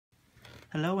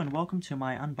Hello and welcome to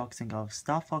my unboxing of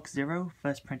StarFox Zero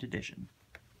First Print Edition.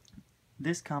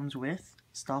 This comes with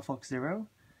StarFox Zero,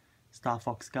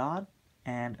 StarFox Guard,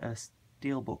 and a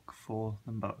steelbook for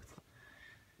them both.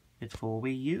 It's for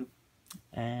Wii U,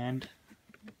 and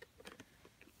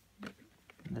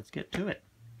let's get to it.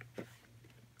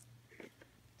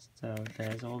 So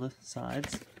there's all the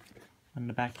sides. On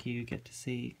the back you get to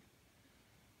see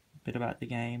a bit about the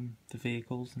game, the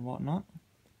vehicles and whatnot.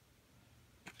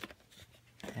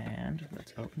 And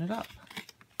let's open it up.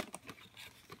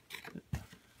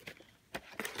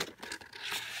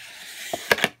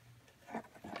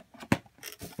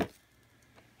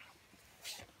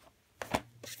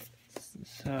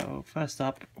 So first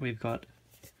up we've got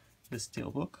the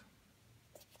steelbook.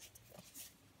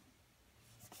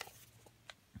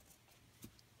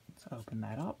 Let's open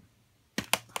that up.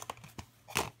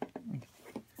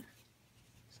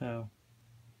 So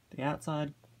the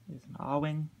outside is an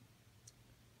R-wing.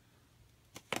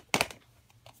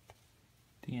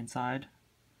 The inside,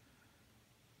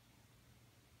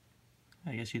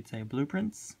 I guess you'd say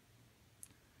blueprints.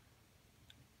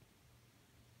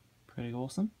 Pretty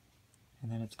awesome. And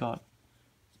then it's got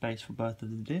space for both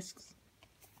of the discs.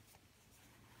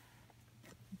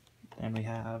 Then we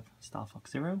have StarFox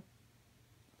Zero.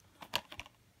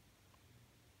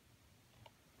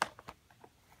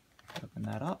 Open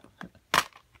that up.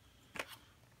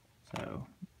 So,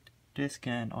 disc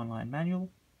and online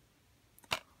manual.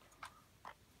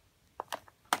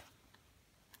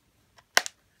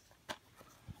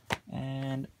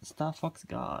 And StarFox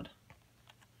Guard.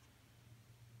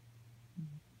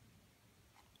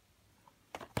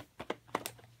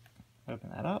 Open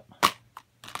that up.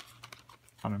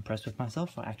 I'm impressed with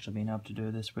myself for actually being able to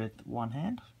do this with one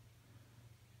hand.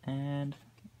 And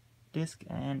disc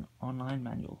and online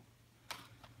manual.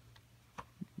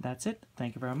 That's it.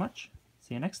 Thank you very much.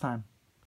 See you next time.